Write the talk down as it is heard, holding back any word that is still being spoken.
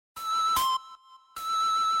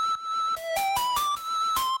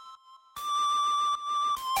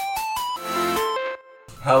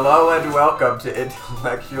Hello and welcome to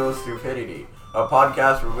Intellectual Stupidity, a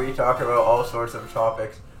podcast where we talk about all sorts of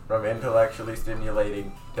topics from intellectually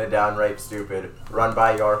stimulating to downright stupid, run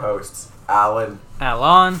by your hosts, Alan,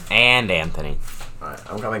 Alon, and Anthony. Alright,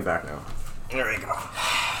 I'm coming back now. There we go.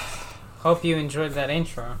 Hope you enjoyed that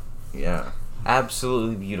intro. Yeah.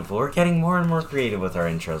 Absolutely beautiful. We're getting more and more creative with our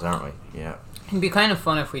intros, aren't we? Yeah. It'd be kind of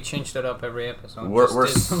fun if we changed it up every episode.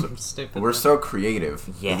 We're so creative.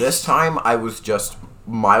 Yes. This time I was just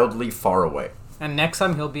mildly far away. And next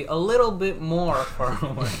time he'll be a little bit more far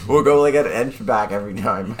away. We'll go like an inch back every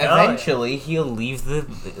time. Eventually, he'll leave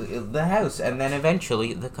the house, and then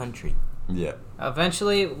eventually the country. Yeah.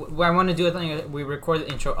 Eventually, I want to do a thing. We record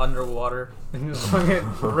the intro underwater and just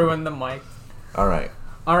ruin the mic. Alright.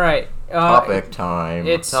 Alright. Topic time.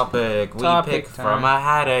 It's Topic. We topic pick time. from a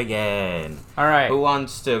hat again. Alright. Who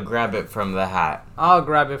wants to grab it from the hat? I'll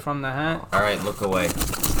grab it from the hat. Alright, look away.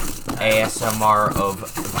 ASMR of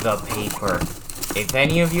the paper. If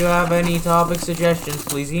any of you have any topic suggestions,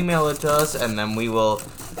 please email it to us, and then we will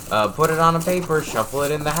put it on a paper, shuffle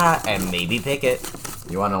it in the hat, and maybe pick it.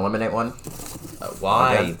 You want to eliminate one?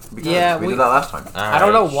 Why? Okay. Because Yeah, we did that last time. I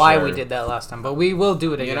don't know why sure. we did that last time, but we will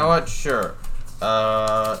do it again. You know what? Sure.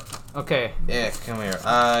 Okay. Yeah, come here.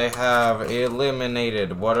 I have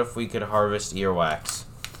eliminated. What if we could harvest earwax?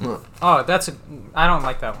 Oh, I don't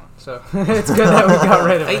like that one, so it's good that we got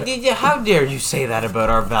rid of it. How dare you say that about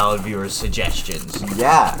our valid viewers' suggestions?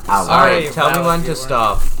 Yeah. Sorry, Alright, tell me valid when viewer. to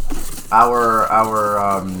stop.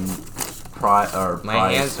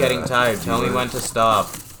 My hand's getting tired. Tell me when to stop.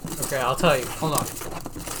 Okay, I'll tell you. Hold on.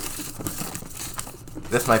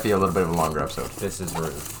 This might be a little bit of a longer episode. This is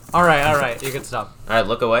rude. Alright, you can stop. Alright,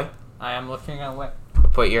 look away. I am looking away.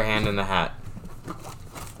 Put your hand in the hat.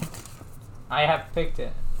 I have picked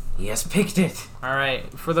it. He has picked it.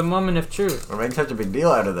 Alright, for the moment of truth. We're making such a big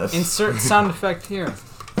deal out of this. Insert sound effect here.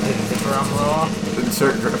 Drum roll.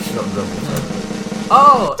 Insert drum.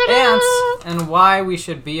 Oh, ants, and why we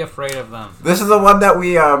should be afraid of them. This is the one that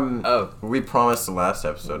we promised the last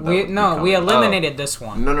episode. We eliminated this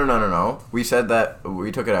one. No. We said that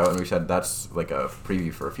we took it out and we said that's like a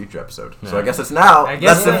preview for a future episode. So I guess it's now. I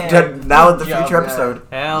guess now the future episode.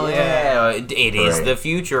 Hell yeah. It is Right. the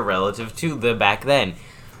future relative to the back then.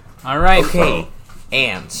 Alright. Okay,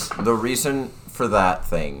 ants. The reason for that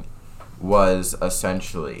thing was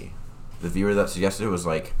essentially the viewer that suggested it was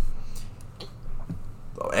like,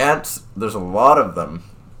 ants, there's a lot of them,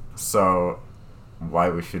 so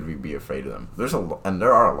why should we be afraid of them? There's and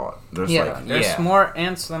there are a lot. There's more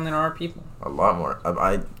ants than there are people. A lot more.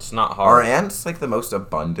 It's not Are hard. ants like the most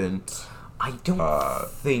abundant? I don't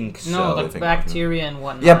think so. No, I like think bacteria and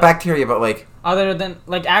whatnot. Yeah, bacteria, but like Other than,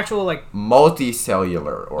 like, actual, like...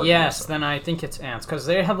 multicellular organisms. Yes, then I think it's ants. Because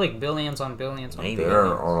they have, like, billions on billions on Maybe. billions.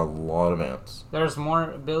 There are a lot of ants. There's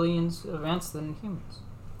more billions of ants than humans.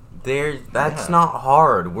 That's not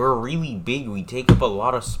hard. We're really big. We take up a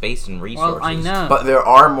lot of space and resources. Well, I know. But there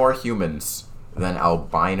are more humans than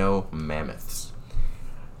albino mammoths.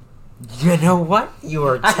 You know what? You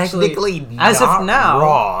are Actually, technically as not of now,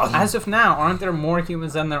 wrong. As of now, aren't there more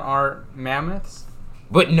humans than there are mammoths?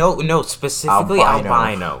 But no, specifically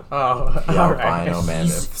albino. Oh, The alright. albino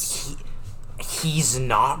mammoths. He's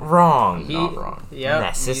not wrong. Not wrong. Yep.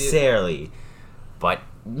 Necessarily. But,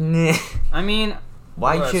 nah. I mean...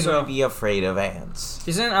 Why Well, should so- we be afraid of ants?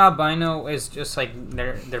 Isn't albino is just like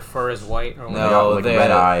their fur is white or They whatever? got, like,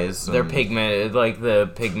 red eyes. Their and- pigment, like the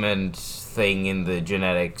pigment thing in the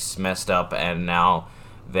genetics messed up, and now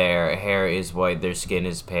their hair is white, their skin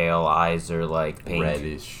is pale, eyes are like pink.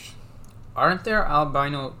 reddish. Aren't there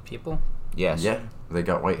albino people? Yes. Yeah, they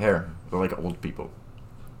got white hair. They're like old people.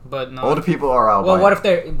 But no. Old people are albino. Well,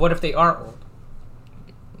 what if they are old?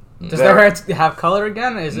 Does They're- their hair have color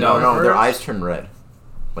again? Is it No, their reversed? eyes turn red,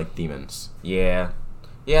 like demons. Yeah.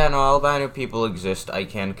 Yeah, no, albino people exist, I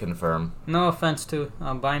can confirm. No offense to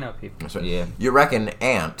albino people. So Yeah. You reckon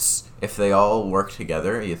ants, if they all work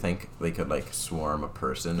together, you think they could like swarm a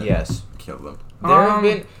person and Yes. kill them? There have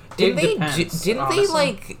been... it Didn't depends, they honestly.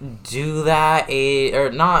 like do that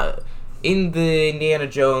or not in the Indiana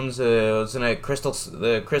Jones? It was in the Crystal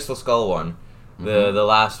Skull one, the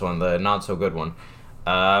last one, the not so good one.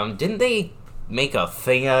 Didn't they make a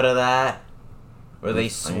thing out of that where they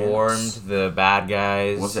With swarmed ants? the bad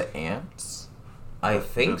guys? Was it ants? I Did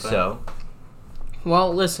think that? so.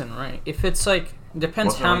 Well, listen, right? If it's like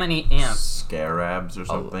depends Wasn't it, how like, many ants. Scarabs or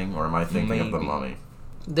something? Or am I thinking of the maybe. mummy?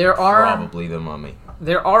 There are Probably the mummy.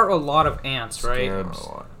 there are a lot of ants, right? Scarabs.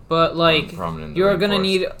 Or what? But like prominent in the you're gonna rainforest.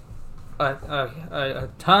 need a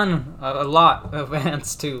ton, a lot of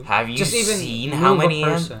ants to Have you just even seen move how a many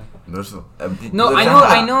ants? person. There's No, there's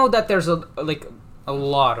I know that there's a A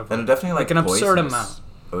lot of them. And definitely Like an absurd poisonous. amount.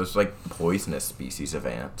 There's like poisonous species of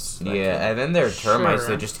ants. that Yeah, can- and then there are termites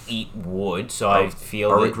Sure. that just eat wood. So I feel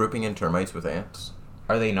Are we that, grouping in termites with ants?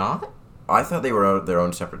 are they not? I thought they were their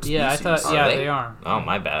own separate species. Yeah, I thought. Are Yeah, they? they are. Oh,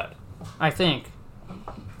 my bad. I think.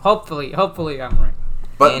 Hopefully, I'm right.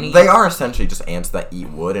 But Any- they are essentially just ants that eat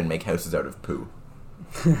wood and make houses out of poo.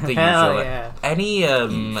 The Hell usual. yeah. Any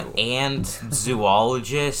Usual. ant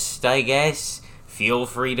zoologist, I guess, feel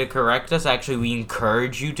free to correct us. Actually, we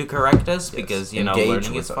encourage you to correct us because Engage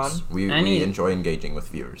learning with is us. fun. We Any- enjoy engaging with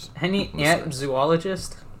viewers. Any ant Listeners.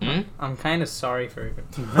 zoologist? Hmm? I'm kind of sorry for you.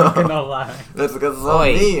 Not gonna lie. That's because it's so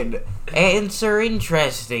Oi. mean. Ants are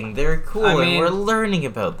interesting. They're cool, I and mean- we're learning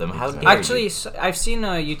about them. How dare Actually, you? I've seen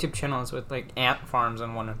YouTube channels with like ant farms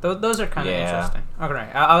and whatnot. Those are kind of Yeah. interesting. Okay,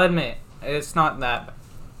 I'll admit it's not that bad.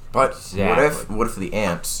 But Exactly. what if the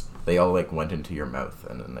ants, they all like went into your mouth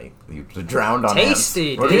and then you drowned on Tasty,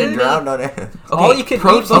 ants? What if you dude. drowned on ants? All you could eat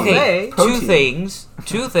protein. buffet. Two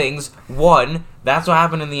Protein. things. One, that's what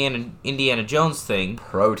happened in the Indiana Jones thing.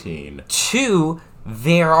 Protein. Two,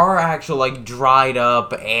 there are actual like dried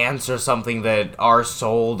up ants or something that are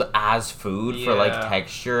sold as food for like Yeah.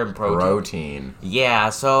 texture and protein. Protein. Yeah,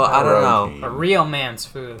 so I don't know. Protein. A real man's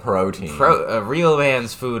food. Protein. A real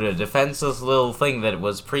man's food, a defenseless little thing that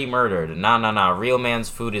was pre-murdered. No. Real man's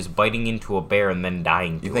food is biting into a bear and then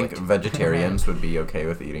dying to You think it. vegetarians would be okay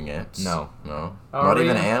with eating ants? No. No? Oh, Not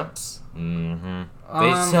even really? ants? Mm-hmm.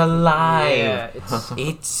 It's alive. Yeah, it's.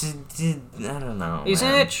 It's I don't know. Isn't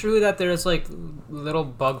man. it true that there's like little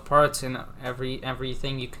bug parts in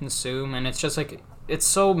everything you consume, and it's just like it's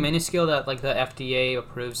so minuscule that like the FDA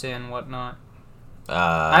approves it and whatnot.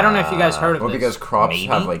 I don't know if you guys heard of Well, this. because crops Maybe?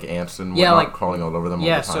 have like ants and Yeah, whatnot like- crawling all over them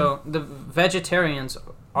Yeah, all the time. so the vegetarians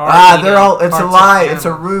are. they're eating all. It's a parts of lie. It's a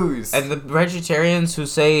animals. ruse. And the vegetarians who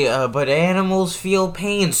say, but animals feel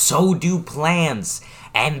pain, so do plants,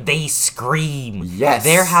 and they scream. Yes.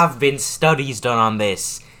 There have been studies done on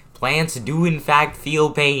this. Plants do in fact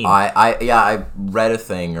feel pain. I read a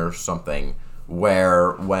thing or something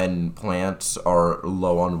where when plants are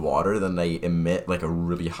low on water, then they emit like a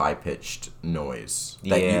really high pitched noise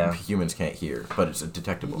that Yeah. humans can't hear, but it's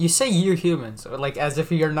detectable. You say you humans, or like as if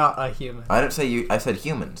you're not a human. I didn't say you. I said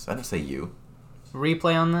humans. I didn't say you.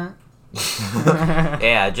 Replay on that.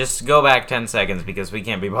 Yeah, just go back 10 seconds because we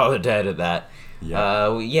can't be bothered to edit that. Yeah.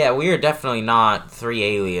 We are definitely not three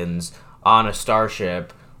aliens on a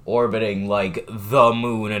starship orbiting like the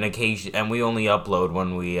moon, and we only upload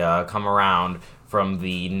when we come around from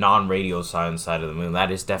the non-radio science side of the moon.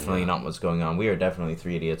 That is definitely not what's going on. We are definitely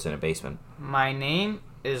three idiots in a basement. My name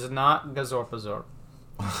is not Gazorpazorp.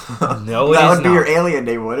 No, it that is would be not. your alien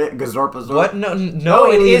name, would it? Gazorpazorp. What? No,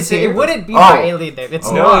 No, it aliens is. here. It wouldn't be Oh. my alien name.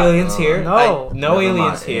 It's No not. aliens here. No. No Never aliens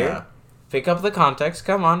mind, here. yeah. Pick up the context.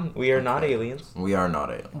 Come on. We are not aliens. We are not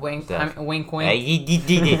aliens. Wink, Def- wink, Hey,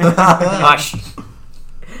 wink. Hush.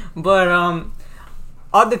 But on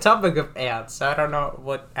the topic of ants, I don't know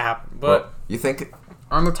what happened, but Well, you think?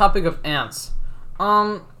 on the topic of ants,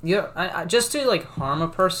 yeah, I just to like harm a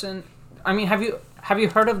person. I mean, have you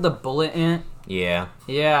heard of the bullet ant? Yeah.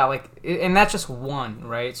 Yeah, like, and that's just one,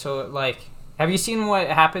 right? So like, have you seen what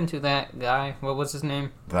happened to that guy? What was his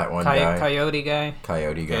name? That one guy. Coyote guy.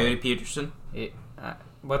 Coyote guy. Coyote Peterson.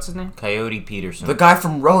 What's his name? Coyote Peterson. The guy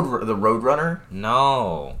from the Roadrunner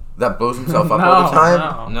No. that blows himself up all the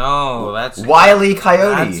time. No, that's Wile E.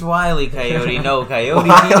 Coyote. That's Wile E. Coyote. No, Coyote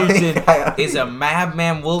Wile E. Peterson Coyote. is a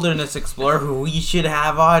madman wilderness explorer who we should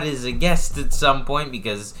have on as a guest at some point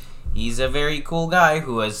because he's a very cool guy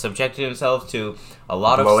who has subjected himself to a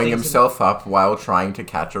lot of Blowing stings himself up while trying to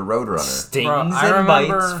catch a Roadrunner. stings Bro, I and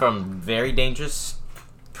remember- bites from very dangerous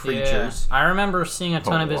creatures. Yeah. I remember seeing a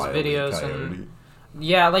ton of his Wile E. videos Coyote. and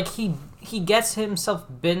yeah, like he gets himself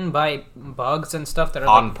bitten by bugs and stuff that are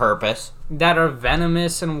On like, purpose. that are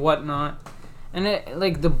venomous and whatnot. And it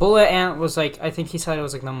like the bullet ant was like I think he said it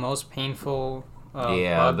was like the most painful.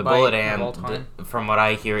 Bug the bite bullet of all ant, time. from what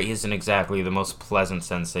I hear, isn't exactly the most pleasant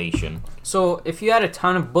sensation. So if you had a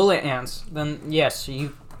ton of bullet ants, then yes,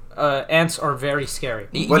 ants are very scary.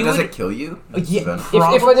 What You does would- it kill you? Yeah, Then-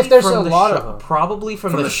 if there's from a the lot of shock- them. probably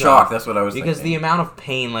from, From the the shock, that's what I was because thinking. the amount of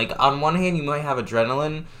pain, like on one hand you might have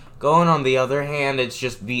adrenaline going, on the other hand it's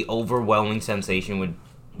just the overwhelming sensation would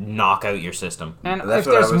knock out your system. And That's if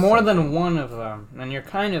what I there's was more thinking. than one of them, then you're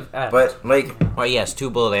kind of at. But like, Well, yes, 2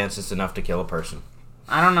 bullet ants is enough to kill a person.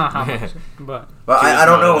 I don't know how much, but I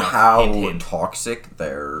don't not know enough. how Hint, hint. toxic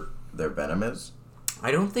their venom is. I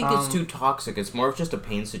don't think it's too toxic. It's more of just a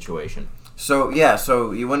pain situation. So yeah,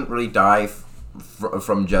 so you wouldn't really die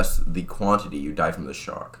from just the quantity. You die from the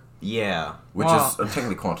shock, Yeah. which Well- is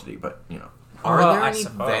technically quantity, but you know. Are Well, there I any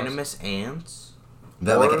suppose. venomous ants?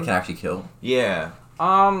 That like it can actually kill? Yeah.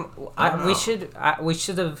 We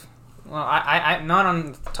should have. Well, I not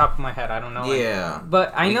on the top of my head. I don't know. Yeah.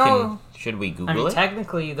 But I know. Should we Google I mean, it?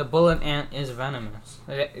 technically, the bullet ant is venomous.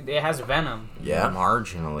 It has venom. Yeah.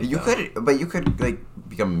 Marginally. You could like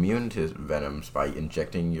become immune to venoms by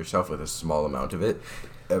injecting yourself with a small amount of it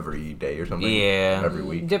every day or something. Yeah. Every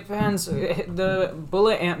week. Depends. The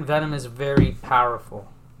bullet ant venom is very powerful.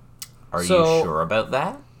 Are you sure about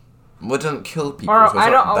that? Well, it doesn't kill people. Or so it's I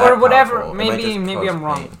not don't. that Or whatever. powerful. It might Maybe just cause I'm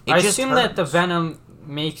wrong. pain. It I just assume that the hurts. venom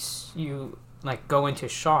makes you like go into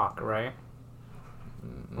shock, right?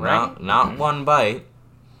 Not one bite.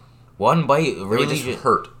 One bite really It just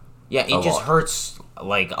hurt. Yeah, it just hurts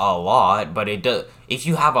like a lot, but it does. If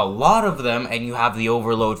you have a lot of them and you have the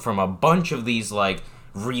overload from a bunch of these like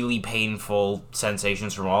really painful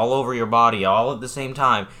sensations from all over your body all at the same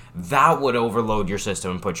time, that would overload your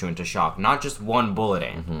system and put you into shock. Not just one bullet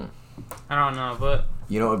ant. Mm-hmm. I don't know, but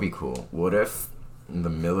You know what would be cool? What if the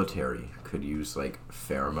military could use like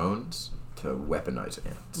pheromones to weaponize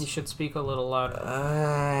ants? you should speak a little louder.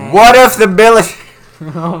 What if the military?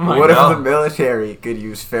 Oh my What God. if the military could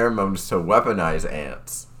use pheromones to weaponize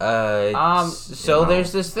ants? So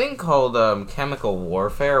there's this thing called chemical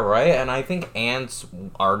warfare, right? And I think ants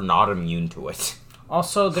are not immune to it.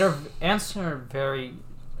 Also, their ants are very.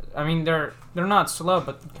 I mean, they're not slow,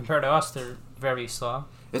 but compared to us, they're very slow.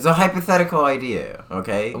 It's a hypothetical idea,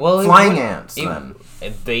 okay? Well, flying ants, then.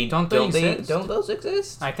 Don't they exist? Don't those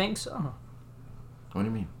exist? I think so. What do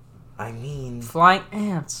you mean? I mean, Flying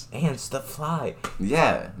ants. ants that fly.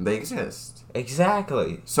 Yeah, they exist.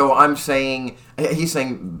 Exactly. So I'm saying, he's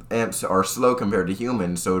saying ants are slow compared to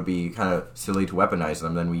humans, so it'd be kind of silly to weaponize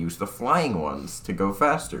them. Then we use the flying ones to go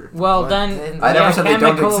faster. Well, What? then. I never yeah, said they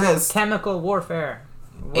don't exist. Chemical warfare.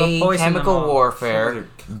 We'll A, poison them chemical all. warfare.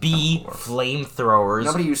 Chemical B, warfare. flamethrowers.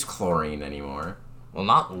 Nobody uses chlorine anymore, Well,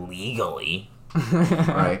 not legally.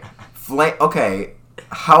 right? Okay,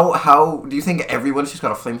 how do you think everyone's just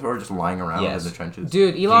got a flamethrower just lying around Yes. in the trenches?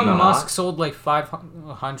 Dude, Elon you Musk not? sold like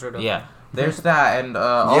 500 of Yeah. them. There's that, and Yeah,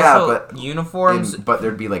 also but uniforms. but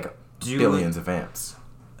there'd be like billions of ants.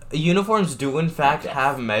 Uniforms do in fact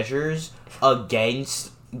have measures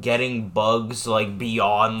against getting bugs like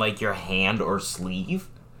beyond like your hand or sleeve,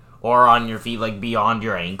 or on your feet like beyond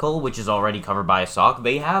your ankle, which is already covered by a sock.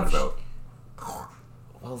 They have. What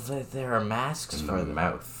Well, there are masks about for in the them.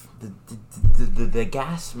 mouth? The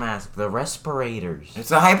gas mask, the respirators.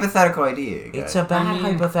 It's a hypothetical idea, guys. It's a bad I mean-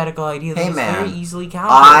 hypothetical idea Hey, that's man, very easily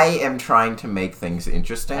counted. I am trying to make things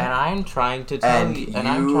interesting, And I'm trying to tell and you, and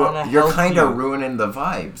I'm trying to you're help kind you. of ruining the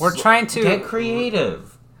vibes. We're trying to Get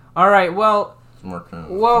creative. All right. Well,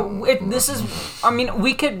 Well, this is. I mean,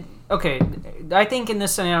 we could. Okay, I think in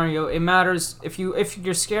this scenario, it matters if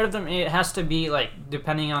you're scared of them. It has to be like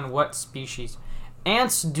depending on what species.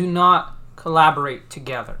 Ants do not collaborate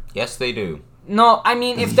together. Yes, they do. No, I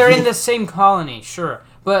mean if they're in the same colony, sure,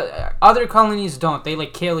 but other colonies don't. They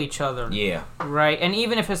like kill each other. Yeah. Right, and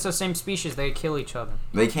even if it's the same species, they kill each other.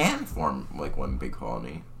 They can form like one big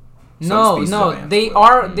colony. No, species no, of ants they will.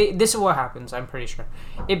 are. This is what happens. I'm pretty sure.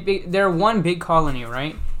 They're one big colony,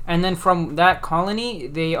 right? And then from that colony,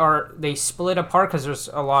 they split apart because there's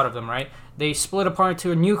a lot of them, right? They split apart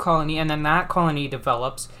to a new colony, and then that colony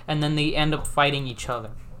develops, and then they end up fighting each other.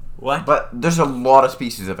 What? But there's a lot of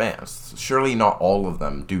species of ants. Surely not all of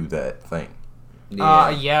them do that thing.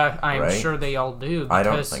 Yeah, I'm Right? sure they all do. I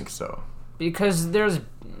don't think so. Because there's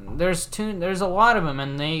a lot of them,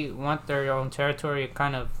 and they want their own territory,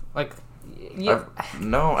 kind of like. Yeah,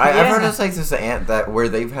 I've heard it's like this ant that where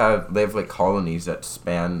they have like colonies that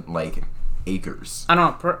span like acres, I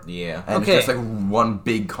don't know. Yeah. and Okay. it's just like one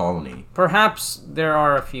big colony, Perhaps there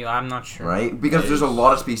are a few. I'm not sure. right? Because there's a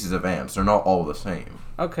lot of species of ants. They're not all the same.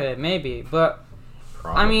 Okay, maybe, but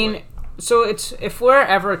Probably. I mean, so it's if we're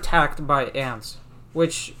ever attacked by ants,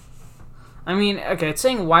 which, I mean, okay, it's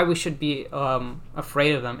saying why we should be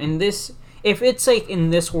afraid of them. If it's like in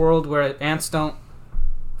this world where ants don't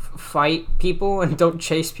fight people and don't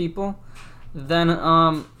chase people, then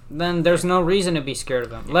there's no reason to be scared of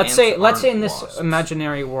them. Let's say in this wasps.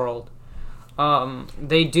 imaginary world,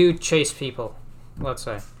 they do chase people. Let's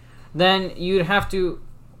say, then you'd have to.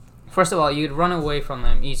 First of all, you'd run away from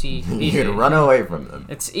them. Easy. You could run away from them.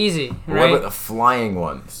 It's easy, What right? about the flying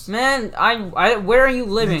ones? Man, where are you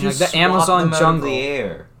living? Like the Amazon jungle. the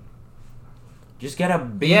air. Just get a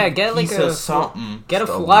big get like piece a of something. get a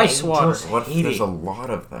Just fly just- swatter. What if Eat there's it. a lot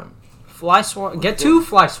of them? Fly swatter. Get two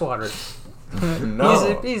fly swatters. No.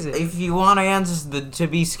 Easy peasy. If you want ants to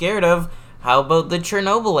be scared of, how about the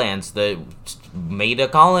Chernobyl ants that made a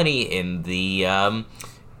colony in the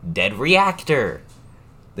dead reactor?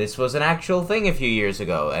 This was an actual thing a few years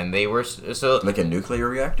ago, and they were so Like a nuclear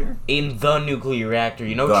reactor? in the nuclear reactor.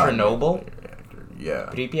 You know The Chernobyl, nuclear reactor, yeah.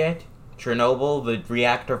 Pripyat, Chernobyl, the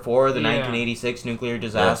reactor 4, the Yeah. 1986 nuclear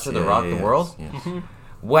disaster Yes, that yeah, rocked yeah, the world. yes.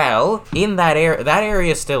 Well, in that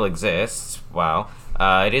area still exists. Wow,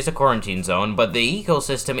 it is a quarantine zone, but the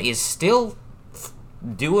ecosystem is still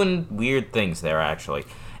doing weird things there actually,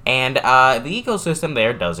 and the ecosystem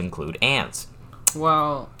there does include ants.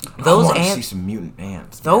 Well, Those I want to see ants. some mutant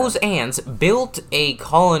ants. Those man. ants built a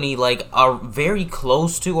colony very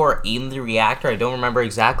close to or in the reactor. I don't remember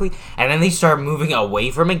exactly. And then they start moving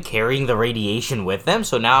away from it, carrying the radiation with them.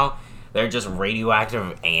 So now they're just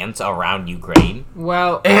radioactive ants around Ukraine.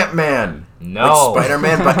 well. Ant-Man. No. Like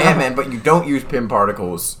Spider-Man, but Ant-Man, but you don't use Pym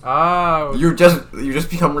particles. Oh. You just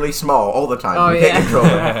become really small all the time. Oh, you yeah. can't control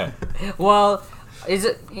it. Well, is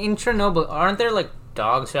it in Chernobyl? Aren't there like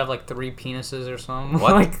dogs who have like 3 penises or something?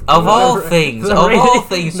 What? Like, Of all the- things, the of radi- all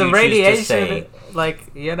things the you choose to radiation, say. like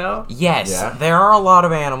Yes, Yeah. there are a lot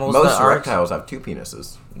of animals Most that are. reptiles have 2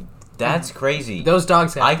 penises. That's crazy. those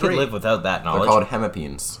dogs have I 3. could live without that They're knowledge. called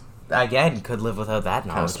hemipenes. Again, could live without that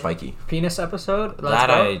Kind of knowledge. spiky. Penis episode. Let's That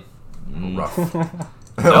go. Rough. Nope.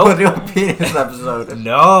 We'll do a penis episode.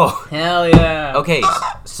 No. Hell yeah. Okay,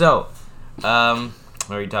 so,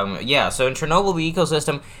 what are you talking about? Yeah, so in Chernobyl, the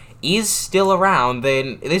ecosystem is still around.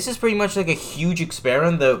 Then this is pretty much like a huge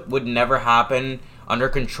experiment that would never happen under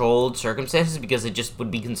controlled circumstances because it just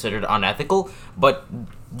would be considered unethical. But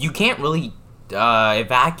you can't really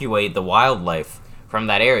evacuate the wildlife from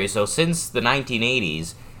that area. So since the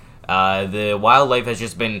 1980s, the wildlife has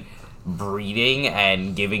just been breeding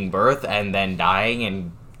and giving birth and then dying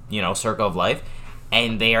and, circle of life.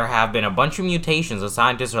 And there have been a bunch of mutations, and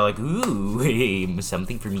scientists are like, ooh,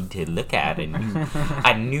 something for me to look at,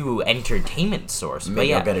 a new entertainment source. But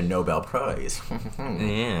Maybe I'll yeah, get a Nobel Prize.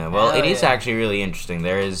 yeah, well, Hell it is yeah. actually really interesting.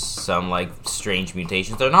 There is some, strange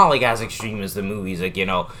mutations. They're not, as extreme as the movies,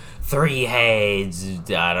 3 heads,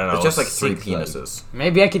 I don't know. It's just like 3 6 legs. penises.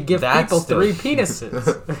 Maybe I could give That's people still- 3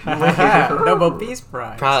 penises. Nobel Peace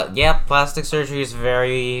Prize. Yeah, plastic surgery is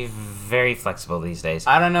very, very flexible these days.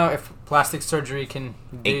 I don't know if plastic surgery can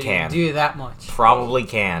It can. do that much. Probably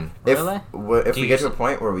can. Really? If Do we you get to a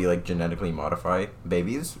point where we genetically modify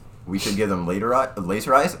babies, we should give them laser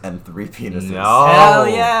eyes and 3 penises. No. Hell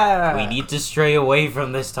yeah. We need to stray away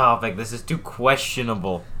from this topic. This is too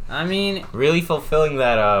questionable. I mean, Really fulfilling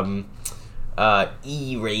that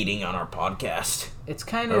E rating on our podcast. it's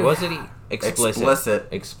kind Or of. was it E? Explicit.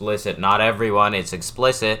 Explicit. Not everyone. It's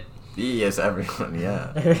explicit. E is everyone,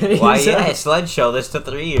 yeah. Why, yes, let's show this to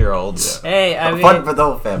 3-year-olds. Hey, I mean, Fun for the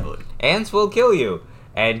whole family. Ants will kill you.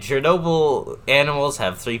 And Chernobyl animals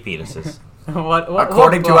have 3 penises. what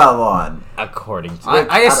According to Alon. According to... I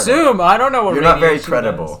I don't assume. I don't know what You're not very radiation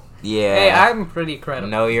credible. does. Yeah. Hey, I'm pretty credible.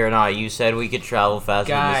 No, you're not. You said we could travel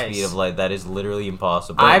faster than the Guys. speed of light. That is literally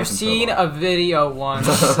impossible. I've listen to seen Alon. a video once.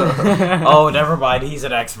 Oh, never mind. He's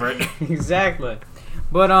an expert. Exactly.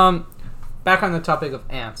 But back on the topic of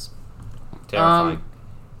ants. Terrifying.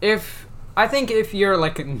 I think if you're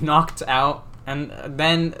knocked out, and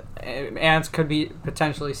then ants could be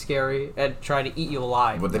potentially scary and try to eat you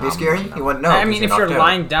alive. Would they be scary? You wouldn't know. I 'cause mean, if knocked you're out.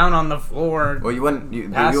 lying down on the floor, Well, you wouldn't be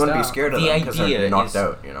Passed scared out. of The them because idea they're knocked is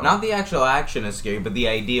out, not the actual action is scary, but the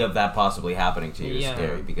idea of that possibly happening to you Yeah. is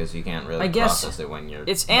scary because you can't really I guess process it when you're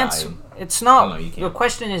it's ants. dying. It's not. Oh, no, you the can't.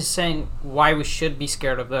 question is saying why we should be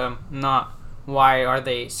scared of them, not why are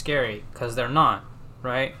they scary? Because they're not,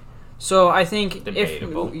 right? So I think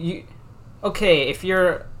Debatable. if you, if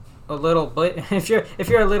you're a little bit, if you're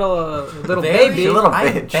a little There's baby, a little I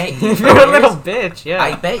bitch. bet you if you're a little there's- bitch, yeah.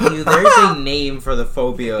 I bet you there's a name for the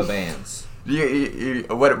phobia of ants.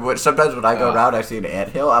 What sometimes when I go around, I see an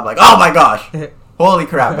anthill. I'm like, oh my gosh, holy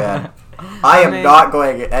crap, man! I am mean- not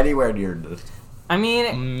going anywhere near this. I mean,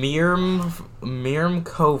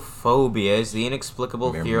 Myrmecophobia is the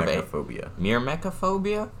inexplicable fear of Myrmecophobia.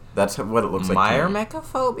 Myrmecophobia? That's what it looks like. to me.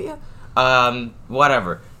 Myrmecophobia?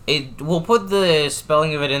 Whatever. We'll put the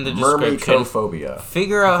spelling of it in the description. Myrmecophobia.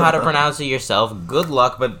 Figure out how to pronounce it yourself. Good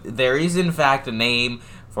luck, but there is in fact a name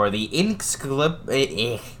for the inexplicable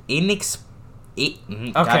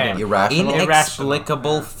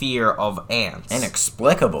fear of ants.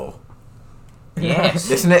 Inexplicable. Yes.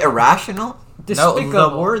 Isn't it irrational? No, the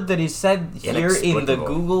despicable. word that is said here in the Inexplicable.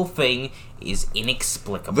 Google thing is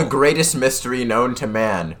inexplicable. The greatest mystery known to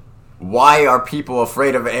man. Why are people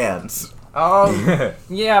afraid of ants? Oh,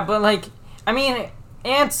 yeah, but I mean,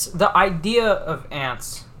 ants. The idea of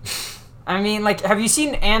ants. I mean, have you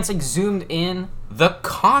seen ants zoomed in? The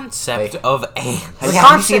concept Hey. of ants.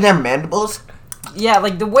 Have you seen their mandibles? Yeah,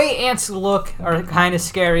 like the way ants look are kind of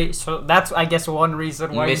scary. So that's, I guess, one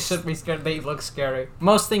reason why you should be scared. They look scary.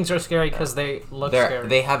 Most things are scary because they look scary.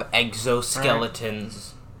 They have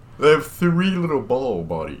exoskeletons. They have 3 little ball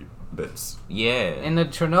body bits. Yeah. And the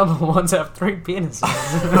Chernobyl ones have 3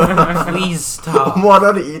 penises. Please stop. One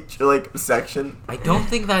on each section. I don't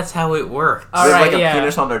think that's how it works. All They have right, a yeah.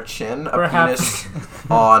 penis on their chin, Perhaps. a penis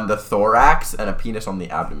on the thorax, and a penis on the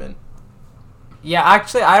abdomen. Yeah,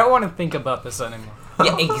 actually, I don't want to think about this anymore.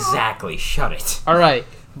 Yeah, exactly. Shut it. All right,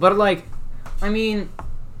 but like, I mean,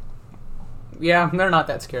 yeah, they're not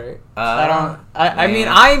that scary. I mean,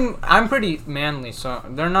 I'm pretty manly, so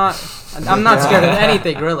they're not. I'm not scared of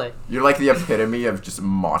anything, really. You're like the epitome of just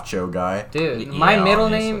macho guy. Dude, Yeah, my middle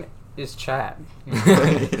obviously. name is Chad.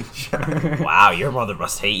 Wow, your mother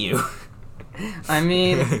must hate you. I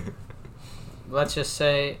mean, let's just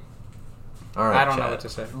say All right, I don't know Chad. what to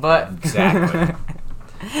say, but Exactly.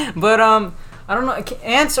 but I don't know.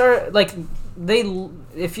 Ants are like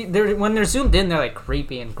when they're zoomed in, they're like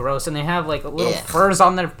creepy and gross, and they have like little furs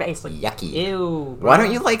on their face, like Yucky. Ew. Why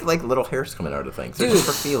don't you like little hairs coming out of things? They're Dude. just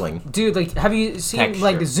for feeling. Dude, like, have you seen Texture.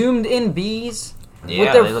 like zoomed in bees? Yeah,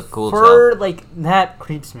 with their they look cool as fur, hell. like that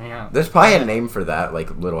creeps me out. There's probably a name for that,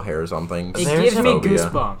 like little hairs on things. It There's gives me phobia.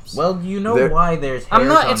 goosebumps. Well, you know There- why there's I'm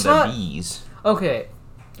hairs not- on it's the not- bees. Okay,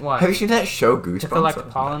 why? Have you seen that show Goosebumps? To collect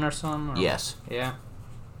pollen or something? Or- Yes. Yeah.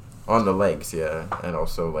 On the legs, yeah, and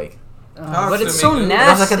also like. But it's so me.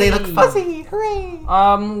 nasty. They look fuzzy. Hooray!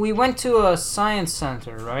 We went to a science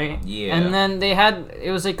center, right? Yeah. And then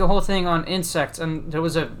it was like a whole thing on insects, and there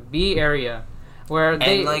was a bee area where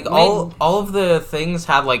they And like made- all of the things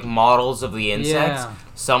had like models of the insects. Yeah.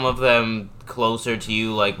 Some of them closer to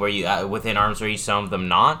you, like where you within arm's reach. Some of them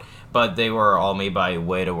not. But they were all made by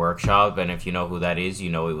Weta Workshop, and if you know who that is, you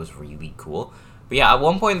know it was really cool. But yeah, at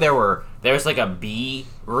one point there was like a bee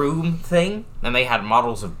room thing, and they had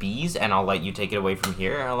models of bees, and I'll let you take it away from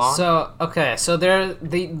here, Alon. So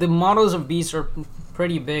the models of bees are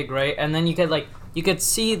pretty big, right? And then you could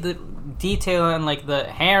see the detail and like the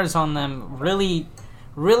hairs on them really,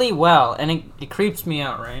 really well, and it creeps me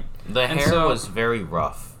out, right? The and hair so- was very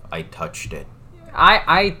rough. I touched it.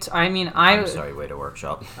 I mean, I'm sorry, Weta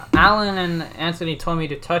Workshop. Alan and Anthony told me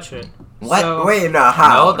to touch it. What? So, Wait, no,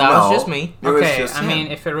 how? No, that was just me. It was Okay, just I him. mean,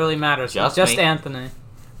 if it really matters, Just just me. Anthony,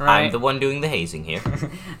 right? I'm the one doing the hazing here.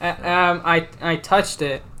 I touched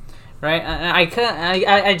it, right?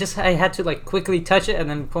 I had to like quickly touch it and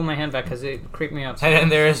then pull my hand back because it creeped me out. And then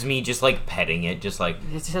there's me just like petting it, just like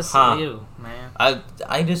It's just Huh. ew, man.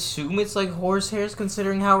 I'd assume it's like horsehairs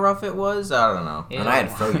considering how rough it was. I don't know. And I had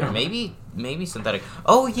Froyo. Maybe synthetic.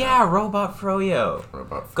 Oh yeah, Robot Froyo. What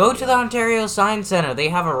about Go to the Ontario Science Center. They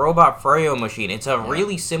have a Robot Froyo machine. It's a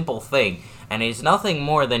really simple thing, and it's nothing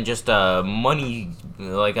more than just a money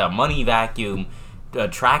vacuum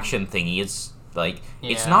traction thingy. It's like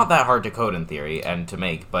it's Yeah. not that hard to code in theory and to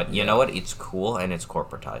make, but you know what? It's cool and it's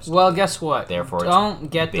corporatized. Well, guess what? Therefore, don't it's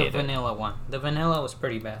get the beta. vanilla one. The vanilla was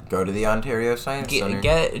pretty bad. Go to the Ontario Science Center.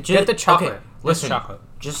 Get the chocolate. Okay, Just listen, chocolate.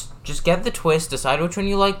 just get the twist. Decide which one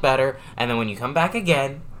you like better, and then when you come back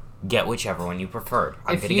again, get whichever one you preferred.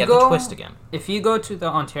 I'm If gonna you get go- the twist again. If you go to the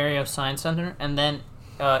Ontario Science Center and then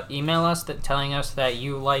email us telling us that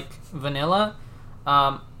you like vanilla,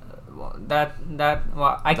 well,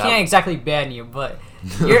 I can't exactly ban you, but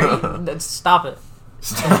stop it.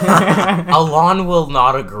 Alon will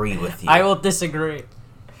not agree with you. I will disagree.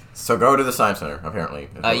 So go to the Science Center, apparently.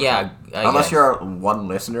 Yeah. Unless yes. you're one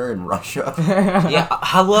listener in Russia. Yeah.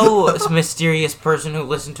 Hello, mysterious person who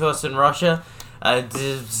listened to us in Russia.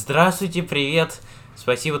 Здравствуйте, привет.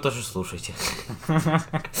 Спасибо, тоже слушайте.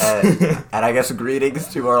 And I guess greetings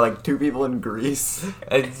to our 2 people in Greece.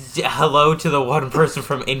 Hello to the one person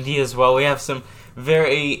from India as well. We have some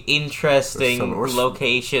very interesting We're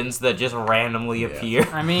locations that just randomly appear.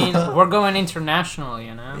 I mean, we're going international,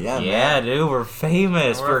 you know? Yeah, Yeah, man. dude, we're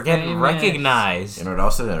famous. We're We're getting famous. recognized. You know what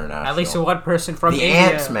else is international? At least one person from the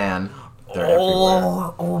India. ants, man. They're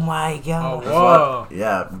everywhere. Oh my god. That's Whoa. what-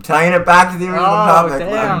 yeah, tying it back to the original topic. damn.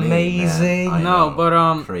 I mean, man, Amazing. I No, know.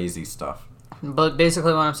 but crazy stuff. But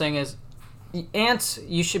basically, what I'm saying is, ants.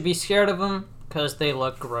 You should be scared of them because they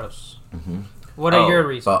look gross. Mhm. What are Oh, your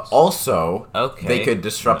reasons? But also, Okay. they could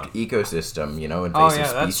disrupt ecosystem. Invasive Oh, yeah,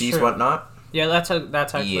 that's species, true. whatnot. Yeah, that's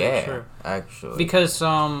actually Yeah, true. actually. Because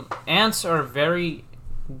ants are very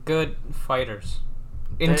good fighters.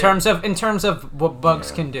 In They're- terms of what bugs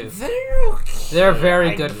Yeah. can do. They're okay, They're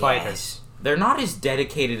very I good guess. fighters. They're not as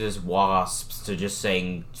dedicated as wasps to just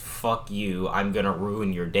saying, fuck you, I'm gonna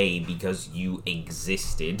ruin your day because you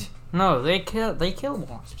existed. No, they kill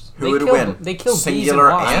wasps. Who would win? They kill Singular bees and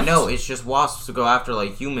wasps. ant? I know, it's just wasps to go after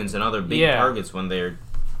like humans and other big targets when they're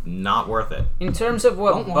not worth it. In terms of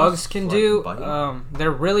what Don't bugs wasps, can like, do, bite? they're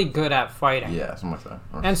really good at fighting. Yeah, something like that.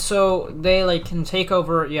 Or- And so they like can take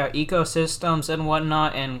over ecosystems and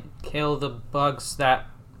whatnot and kill the bugs that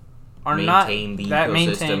are Maintain not the that ecosystem.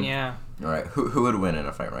 maintain. Yeah. All right, who would win in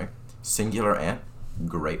a fight, right? Singular ant,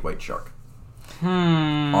 great white shark.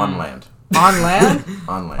 On land. On land?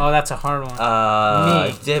 On land. Oh, that's a hard one.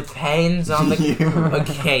 Me. Depends on the.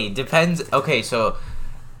 Okay, depends. Okay, so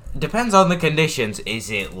depends on the conditions. Is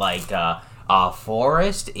it like a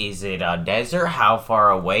forest? Is it a desert? How far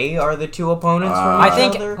away are the two opponents from I each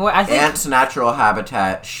think. other? Well, I think. Ant's natural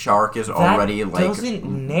habitat, shark is already like doesn't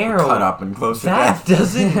narrow cut up and close to That death.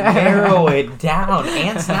 doesn't narrow it down.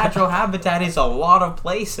 Ant's natural habitat is a lot of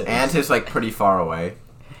places. Ant is like pretty far away.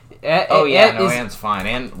 Ant's fine.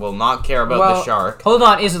 Ant will not care about the shark. Hold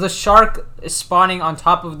on, is the shark spawning on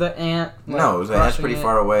top of the ant? No, the ant's pretty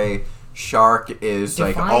far away. Shark is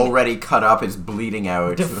like already cut up, is bleeding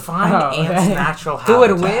out. Define Ant's natural habitat.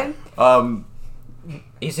 Who would win?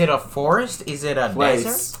 Is it a forest? Is it a Place.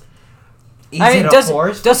 desert? I mean, does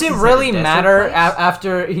it Is really a desert matter place?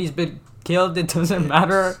 after he's been killed? It doesn't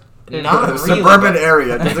matter. Not really, Suburban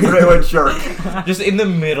area, just a great white shark. Just in the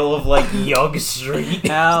middle of like Yug Street.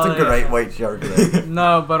 Hell Just a great white shark there.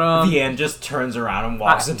 No, but The ant just turns around and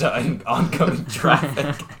walks into oncoming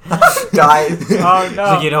traffic. Dies. Oh It's no!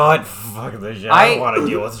 like, you know what? Fuck this shit. I don't want to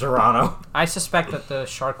deal with Toronto. I suspect that the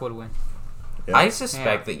shark would win. Yeah. I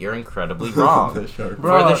suspect that you're incredibly wrong. The shark.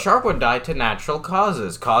 Bro. Where the shark would die to natural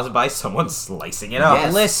causes, caused by someone slicing it up.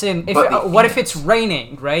 Yes. Listen, But what if it's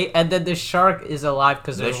raining, right? And then the shark is alive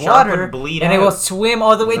because The there's shark water, would bleed and it out. will swim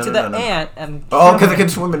all the way No, to no, the no, no. ant. And Oh, because it can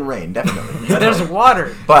swim in rain, definitely. but there's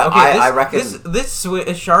water. But Okay, I reckon this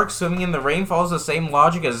shark swimming in the rain follows the same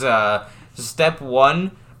logic as step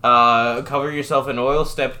 1, cover yourself in oil.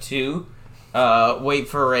 Step 2, wait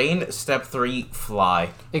for rain. Step 3, fly.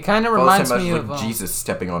 It kind of follows reminds him as, me like, of Jesus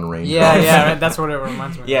stepping on rain. Yeah, yeah, that's what it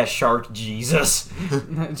reminds me. Yeah, Shark Jesus.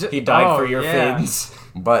 of. He died for your fins.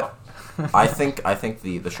 But I think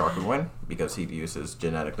the shark would win because he uses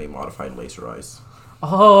genetically modified laser eyes.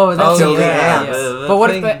 Oh, that's Kill the yeah. ant. Yes. But what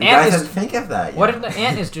if the You guys ant didn't is? think of that. What yet. if the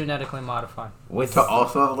ant is genetically modified? With to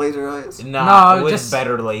also have laser eyes? no, with just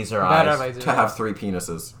better laser Better eyes. laser. To have 3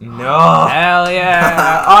 penises. No. Hell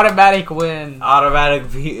yeah! Automatic win.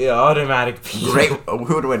 Automatic pee. Great.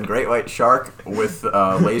 Who would win? Great white shark with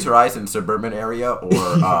laser eyes in suburban area,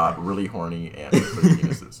 or really horny ant with 3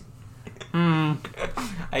 penises?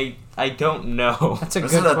 I don't know. That's a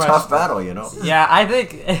This good is a question. tough battle, you know. Yeah, I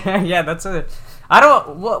think. Yeah, that's a. I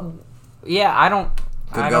don't. What? Yeah, I don't.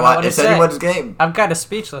 Could I go don't know out. what to It's say. anyone's game. I'm kind of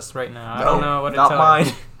speechless right now. I don't know what to not tell mine.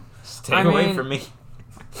 you. Stay I away mean- from me.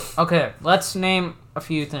 Okay, let's name a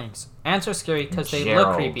few things. Ants are scary because they look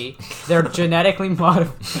Gerald. creepy. They're genetically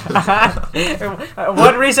modified.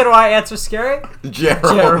 One reason why ants are scary?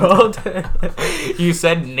 Gerald. Gerald. You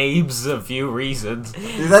said names a few reasons.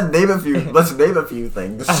 You said name a few. Let's name a few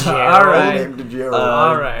things. All right. Named Gerald.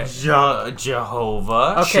 All right.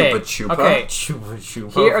 Jehovah. Okay. Chupa chupa. Okay. Chupa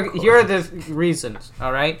chupa. Here are the reasons.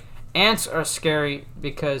 All right. Ants are scary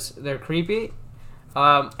because they're creepy.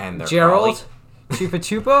 And they're Gerald, Chupa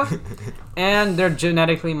Chupa, and they're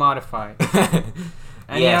genetically modified.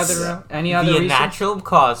 Any Yes. other the reasons? natural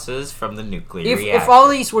causes from the nuclear reactor. If all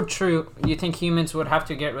these were true, you think humans would have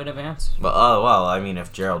to get rid of ants? Well, I mean,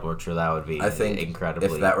 if Gerald were true, that would be I think incredibly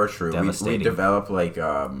if that were true, we devastating. develop like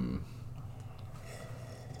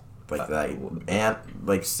that ant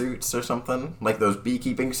like suits or something, like those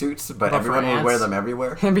beekeeping suits, but for everyone would wear ants? them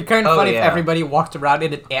everywhere. It'd be kind of Oh, funny yeah. if everybody walked around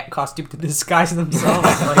in an ant costume to disguise themselves.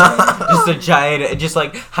 Just a giant, just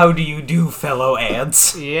like, how do you do, fellow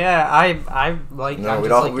ants? Yeah, I like. No, I'm we'd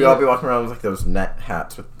just all like we'd you. all be walking around with like those net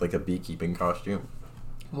hats with like a beekeeping costume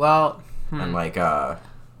Well, and like I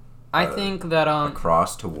think that a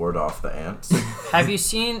cross to ward off the ants. Have you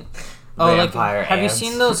seen? Oh, like Vampire have you ants.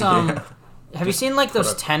 seen those? Yeah. Have you seen like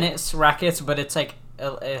those tennis rackets? But it's like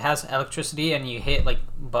it has electricity and you hit like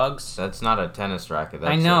bugs. That's not a tennis racket.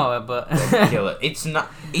 That's I know, but kill it. It's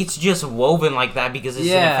not. It's just woven like that because it's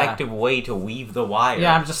Yeah. an effective way to weave the wire.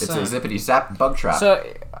 yeah, I'm just It's saying. a zippity zap bug trap. So,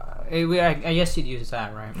 I guess you'd use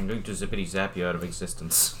that, right? I'm going to zippity zap you out of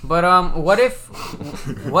existence. But what if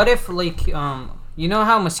like you know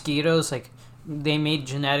how mosquitoes like they made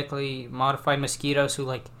genetically modified mosquitoes who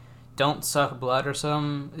like don't suck blood or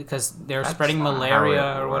something because they're spreading not how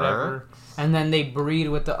malaria it or whatever, works. and then they breed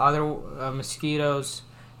with the other mosquitoes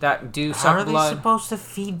that do How suck are they blood. supposed to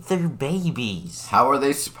feed their babies? How are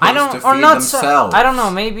they supposed I don't, to or feed not. themselves? I don't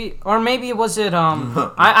know. Maybe was it?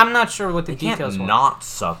 I'm not sure what the They can't details were. not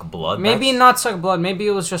suck blood. Maybe That's- not suck blood. Maybe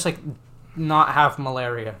it was just like not have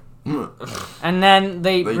malaria. And then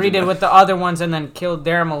they breeded with the other ones and then killed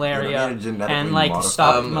their malaria and like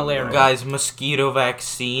stopped malaria. Guys, mosquito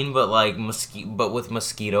vaccine, but like but with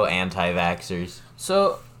mosquito anti-vaxxers.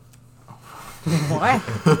 So what?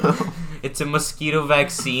 It's a mosquito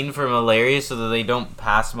vaccine for malaria so that they don't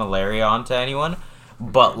pass malaria on to anyone.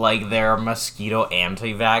 But like they're mosquito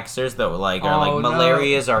anti-vaxxers that like are like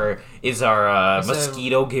malaria is our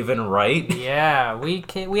mosquito given right. Yeah, we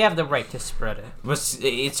have the right to spread it.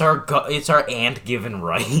 It's our ant given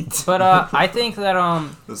right. But I think that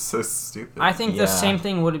That's so stupid. I think the same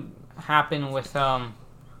thing would happen with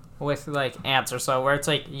like ants or so, where it's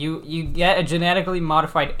like you get a genetically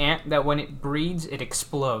modified ant that when it breeds it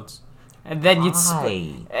explodes, and then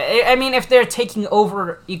I mean, if they're taking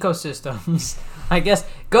over ecosystems, I guess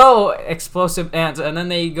go explosive ants, and then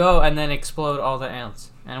they go and then explode all the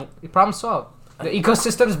ants, and problem solved. The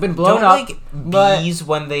ecosystem's been blown up. Like bees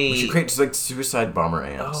when they We should create just like suicide bomber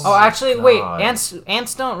ants. Oh, actually, God. wait,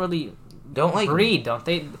 ants don't really like breed, don't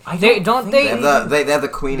they? They have the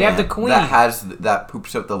queen. They have the ant queen. that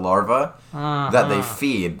poops out the larva that they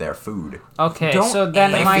feed their food. Okay, so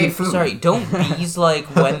then don't bees like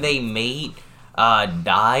when they mate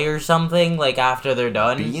die or something like after they're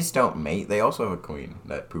done? Bees don't mate. They also have a queen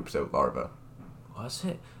that poops out larvae. Was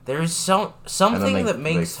it? There's something that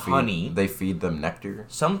makes honey. They feed them nectar.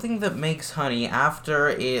 Something that makes honey after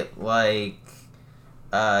it like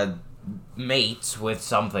mates with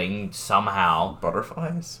something somehow.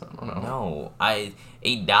 Butterflies? I don't know. No,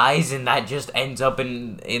 it dies and that just ends up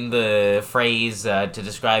in the phrase to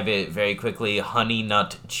describe it very quickly: Honey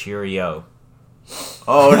Nut Cheerio.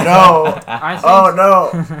 Oh no! Oh no!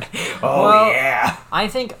 Oh well, yeah! I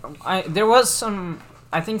think there was some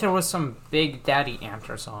big daddy ant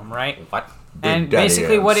or something, right? What? And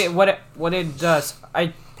basically, what it does,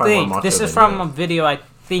 I think this is from a video I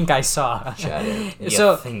think I saw.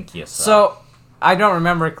 So I don't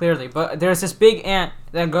remember it clearly, but there's this big ant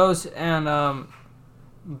that goes and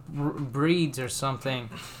breeds or something,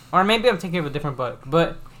 or maybe I'm thinking of a different book.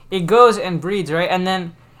 But it goes and breeds, right? And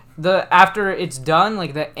then after it's done,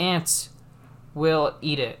 like the ants will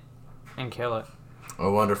eat it and kill it.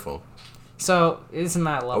 Oh, wonderful. So isn't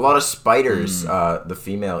that lovely? A lot of spiders. The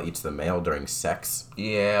female eats the male during sex.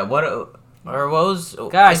 Yeah. What was?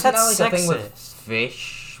 Guys, that's that like a thing with sexist.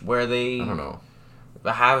 Fish where they I don't know.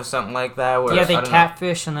 have something like that. Where, Yeah, they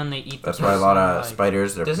catfish and then they eat. That's why a lot of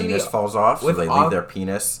spiders, their Doesn't penis the- falls off, so with they leave their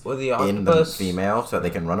penis with the in the octopus. female so that they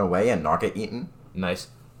can run away and not get eaten. Nice.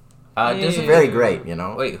 It's very great, you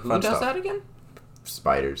know. Wait, who Fun does stuff. that again?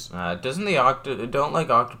 Spiders. Doesn't the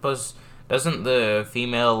octopus? Doesn't the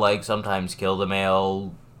female like sometimes kill the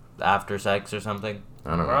male after sex or something? I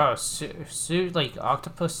don't know. Bro, like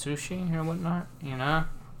octopus sushi or whatnot, you know?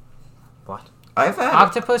 What? I've had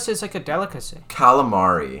Octopus is like a delicacy.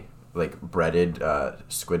 calamari, like breaded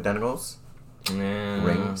squid tentacles.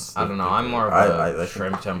 Rings. I don't know. I'm more of a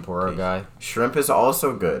shrimp tempura guy. Shrimp is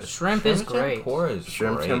also good. Shrimp is great. Tempura is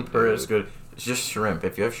Shrimp great, tempura is dude. good. It's just shrimp.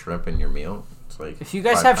 If you have shrimp in your meal, it's like. If you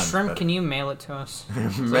guys 5 have times shrimp, better. can you mail it to us?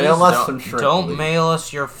 Mail us some shrimp. Don't please. mail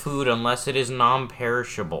us your food unless it is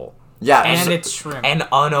non-perishable Yeah, And so- it's shrimp. and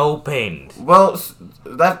unopened. well,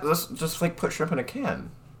 that's just like put shrimp in a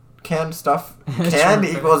can. Canned stuff. Canned Shrimp.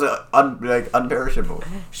 equals unperishable.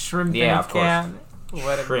 Shrimp Yeah, in a of course. can.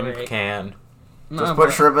 What a Shrimp great. can. Just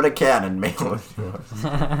put shrimp in a can and mail it to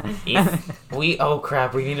us. Oh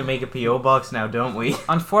crap, we need to make a P.O. box now, don't we? Yes.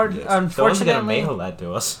 Someone's gonna Unfortunately, mail that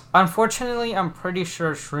to us. unfortunately, I'm pretty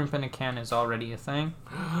sure shrimp in a can is already a thing.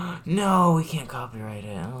 No, we can't copyright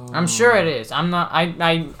it. Oh. I'm sure it is. I'm not.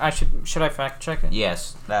 I should I fact check it?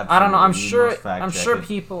 Yes, I don't know. I'm absolutely, sure. you must fact I'm check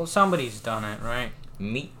sure it. somebody's done it, right?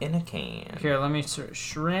 Meat in a can. Here, let me search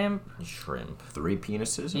shrimp Shrimp. 3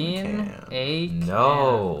 penises in a in can. a can.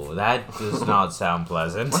 No, that does not sound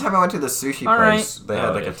pleasant. One time I went to the sushi All place, right. they had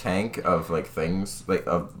Oh, like yeah. a tank of like things, like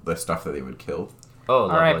of the stuff that they would kill. Oh, All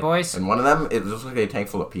right, lovely. boys. And one of them, it was like a tank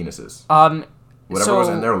full of penises. Whatever so was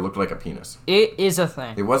in there looked like a penis. it is a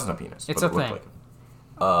thing. It wasn't a penis. It's but a it looked thing.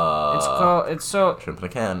 like It's called. It's so shrimp in a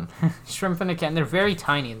can. shrimp in a can. They're very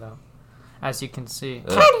tiny though, as you can see.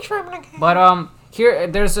 Tiny shrimp in a can. But here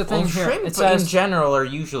there's a thing Well, here. shrimp It says in general are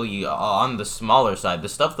usually on the smaller side. The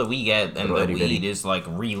stuff that we get and Little that itty we bitty. eat is like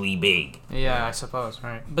really big. Yeah, I suppose,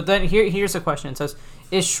 right. But then here's a question. It says,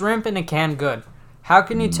 is shrimp in a can good? How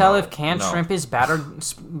can you tell if canned no. shrimp is bad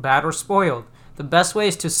or spoiled? The best way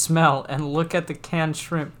is to smell and look at the canned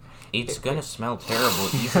shrimp. It's gonna smell terrible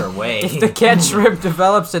either way. If the canned shrimp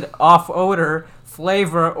develops an off odor,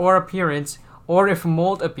 flavor, or appearance, or if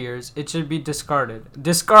mold appears, it should be discarded.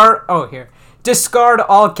 Discard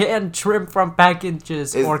all canned shrimp from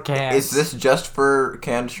packages or cans. Is this just for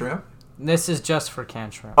canned shrimp? This is just for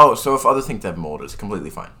canned shrimp. Oh, so if other things have mold, it's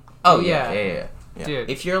completely fine. Oh yeah. yeah. Dude.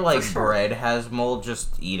 If your sure. bread has mold,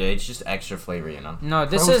 just eat it. It's just extra flavor, No,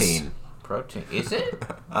 this Protein. Protein. Is it?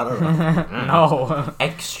 I don't know. No.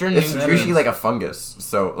 Extra It's nutrients. usually like a fungus.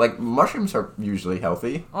 So, like, mushrooms are usually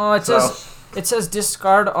healthy. Oh, it says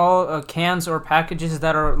discard all cans or packages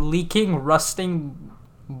that are leaking, rusting,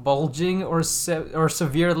 bulging, or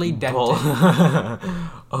severely dented.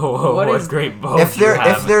 What great bulge If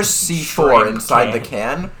there's C4 Shrimp inside the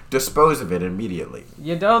can. can, dispose of it immediately.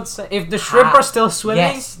 You don't say. If the shrimp are still swimming,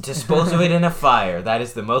 Yes, dispose of it in a fire. That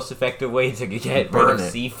is the most effective way to get rid of Burn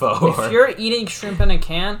it. C4. if you're eating shrimp in a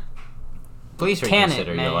can, Please can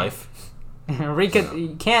reconsider it, your man. life.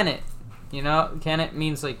 can it. Can it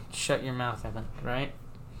means like shut your mouth, Evan, right?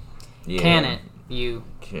 Yeah. Can it, you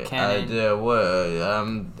can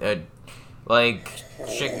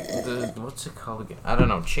what's it called again? I don't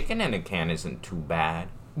know. Chicken in a can isn't too bad.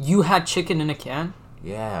 You had chicken in a can?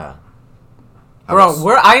 Yeah. Bro,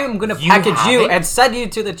 I am gonna You package you haven't? and send you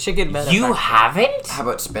to the chicken manufacturer. You haven't? How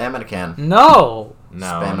about spam in a can? No. No,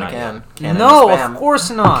 Spam in a not can. yet. Can No, in a spam. of course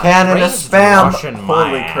not. Can in a Raised spam. Russian my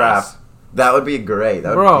Holy ass. crap. That would be great. That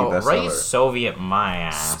would Bro, be best Raise Soviet my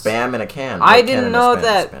ass. Spam in a can. I Like, can didn't in a know spam,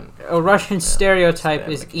 that spam. a Russian stereotype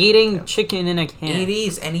Spam is in a can, eating yeah. chicken in a can. It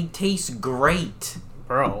is, and it tastes great.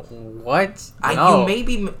 Bro, what? I No.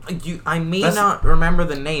 I may That's- not remember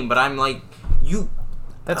the name, but I'm like, you.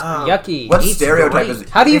 That's yucky. What It's stereotype great. is?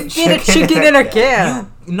 How do you eating fit a chicken in a can?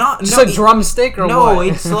 Just a drumstick or no, what?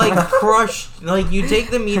 it's like crushed. Like you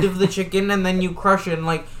take the meat of the chicken and then you crush it and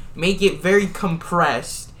like make it very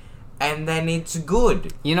compressed, and then it's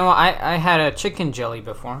good. You know, I had a chicken jelly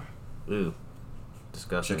before. Ooh,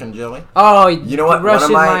 disgusting. Chicken jelly. Oh, You know what?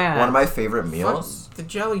 Russian One my of my favorite meals. The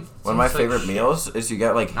jelly. One of my tastes like favorite shit. meals is you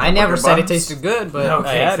get like. I never hamburger said it buns. tasted good, but Okay,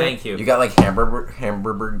 I had thank you. You got like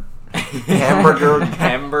hamburger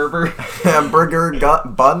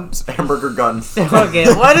buns, hamburger guns,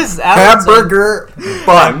 Okay, what is that? hamburger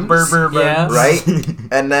buns, Yeah. right?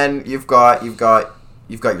 And then you've got your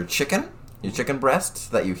chicken breasts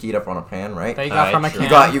that you heat up on a pan, right? That you got from a Alright,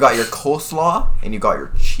 can. You got your coleslaw and you got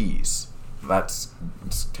your cheese.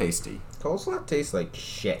 It's tasty. Coleslaw tastes like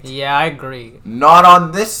shit. Yeah, I agree. Not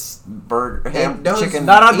on this burger. does Chicken.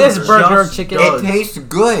 Not on this It burger just chicken. does. It tastes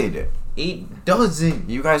good. It doesn't.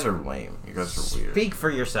 You guys are lame. You guys are weird. Speak for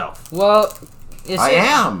yourself. Well, I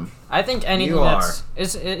am. I think anything You that's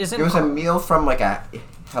isn't. It was a meal from like a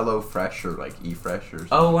Hello Fresh or like eFresh or something.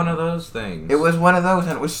 Oh, one of those things. It was one of those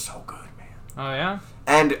and it was so good, man. Oh yeah.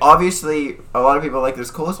 And obviously, a lot of people like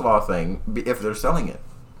this coleslaw thing if they're selling it.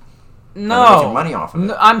 They're No. making money off of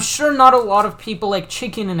it. I'm sure not a lot of people like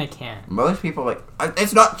chicken in a can. Most people like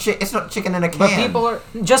it's not chicken in a can. But people are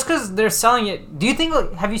just because they're selling it. Do you think?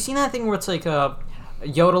 Like, have you seen that thing where it's like a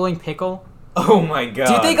yodeling pickle? Oh my god.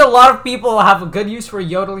 Do you think a lot of people have a good use for a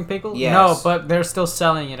yodeling pickle? Yes. No, but they're still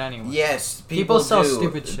selling it anyway. Yes, People sell do.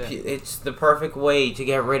 stupid shit. It's the perfect way to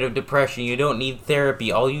get rid of depression. You don't need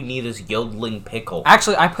therapy. All you need is yodeling pickle.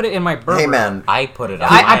 Actually, I put it in my burger. Hey man, I put it on.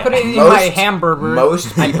 I put it in my hamburger.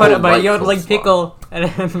 most I people put it my like yodeling coleslaw. pickle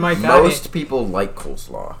and my patty. Most people like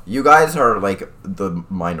coleslaw. You guys are like the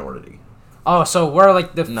minority. Oh, so we're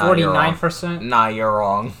like the Nah, you're wrong. 49%? Nah, you're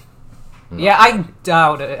wrong. Yeah, I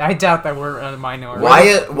doubt it. I doubt that we're a minority.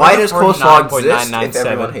 Why does coleslaw exist if 49.997?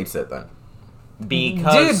 everyone hates it then?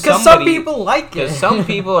 Because some people like it. Because some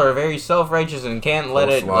people are very self-righteous and can't let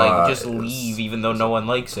it like Coleslaw just is leave, even though no one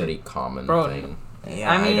likes Pretty it. common Bro, thing.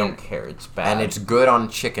 Yeah, I mean- don't care. It's bad. And it's good on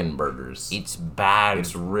chicken burgers. it's bad.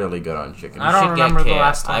 It's really good on chicken. I don't should get remember the KF.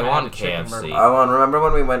 last time I I want had a chicken KFC. burger. Remember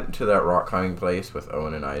when we went to that rock climbing place with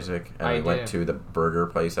Owen and Isaac, and I we went do. to the burger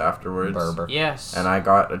place afterwards? Berber. Yes. And I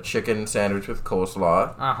got a chicken sandwich with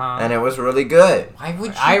coleslaw, Uh-huh. and it was really good. Why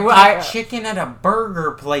would you I- get chicken at a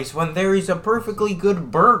burger place when there is a perfectly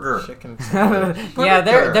good burger? Chicken yeah,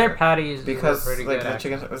 their patties because were pretty like good. the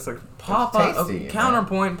actually. chicken, it's like Popeye, it's tasty.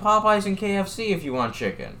 counterpoint, Popeyes and KFC if you want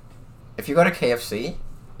chicken. If you go to KFC,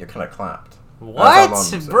 you're kind of clapped. What, That's all I'm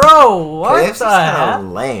saying. bro? What KFC's the kind hell?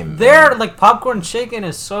 of lame. Their man. like popcorn chicken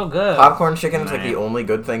is so good. popcorn chicken is like Man. the only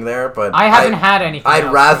good thing there, but I haven't had anything. I'd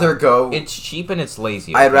else. rather go. It's cheap and it's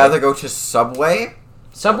lazy. I'd okay? rather go to Subway.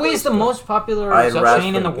 Subway is the most popular I'd rather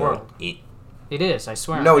chain in the go. world. It, It is, I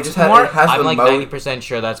swear. No, it It's just more- it has I'm the like most. 90%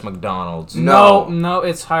 sure that's McDonald's. No. No,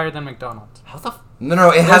 it's higher than McDonald's. How the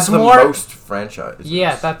No, it has the more- most franchises.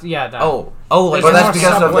 Yeah, that. Oh, like But There's that's more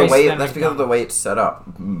because of the Subways way. than That's because of the McDonald's. way it's set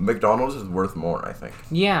up. McDonald's is worth more, I think.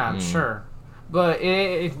 Yeah, sure, but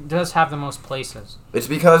it does have the most places. It's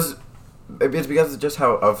because it's just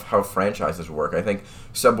how franchises work. I think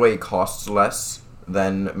Subway costs less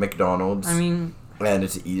than McDonald's. I mean, and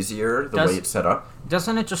it's easier the way it's set up.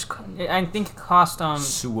 doesn't it just? I think it cost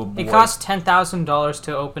Subway. it cost $10,000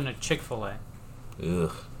 to open a Chick-fil-A.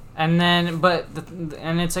 Ugh. And then,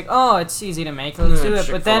 and it's like, oh, it's easy to make. Let's do it.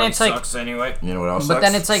 But then it's like, sucks anyway. You know what else? but sucks?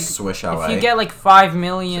 then it's like, Swiss if LA. you get like 5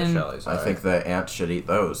 million, I think the ants should eat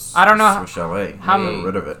those. I don't know Swiss LA. how Get many-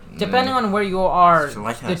 rid of it. depending on where you are, So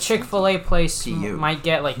like the that Chick-fil-A place PU. might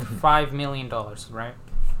get like $5 million, right?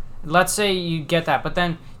 Let's say you get that, but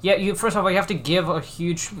then you first of all you have to give a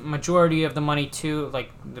huge majority of the money to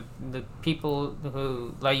like the people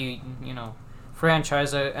who let you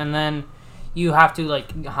franchise it, and then you have to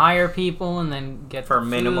like hire people and then get For the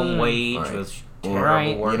minimum food. wage Right. with Well, terrible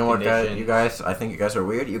Right. work You know what, conditions. guys? I think you guys are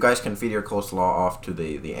weird. You guys can feed your coleslaw off to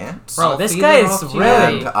the ants. Bro, I'll this feed guy it is off to you.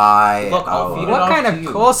 really. And I. Look, I'll feed it What off kind to of you.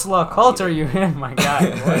 coleslaw cult are you in, my guy?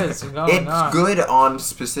 What is going It's on? good on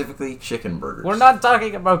specifically chicken burgers. We're not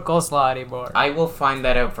talking about coleslaw anymore. I will find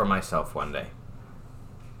that out for myself one day.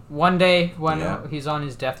 One day when Yeah. he's on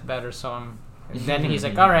his deathbed or something, then he's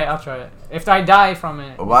like, "All right, I'll try it. If I die from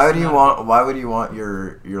it." Why it's would you not- want? Why would you want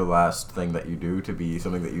your last thing that you do to be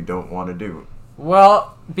something that you don't want to do?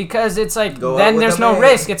 Well, because it's like Go out then with there's a no bang.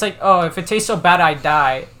 risk. It's like, oh, if it tastes so bad, I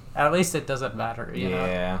die. At least it doesn't matter. You know?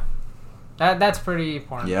 Yeah. That's pretty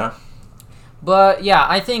important. Yeah. But yeah,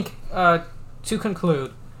 I think to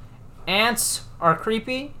conclude, ants are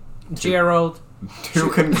creepy. Gerald, To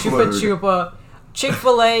Chupa conclude, Chupa,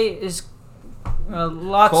 Chick-fil-A is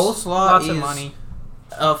lots Coleslaw of is- money.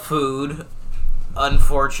 A food,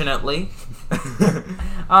 unfortunately.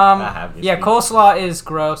 Yeah, coleslaw is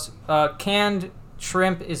gross. Canned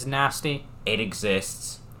shrimp is nasty. It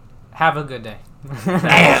exists. Have a good day.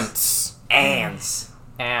 ants. Ants.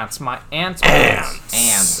 Ants. My ants.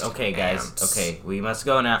 Ants. Okay, guys. Ants. Okay, we must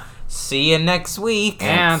go now. See you next week.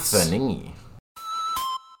 Ants. Anthony.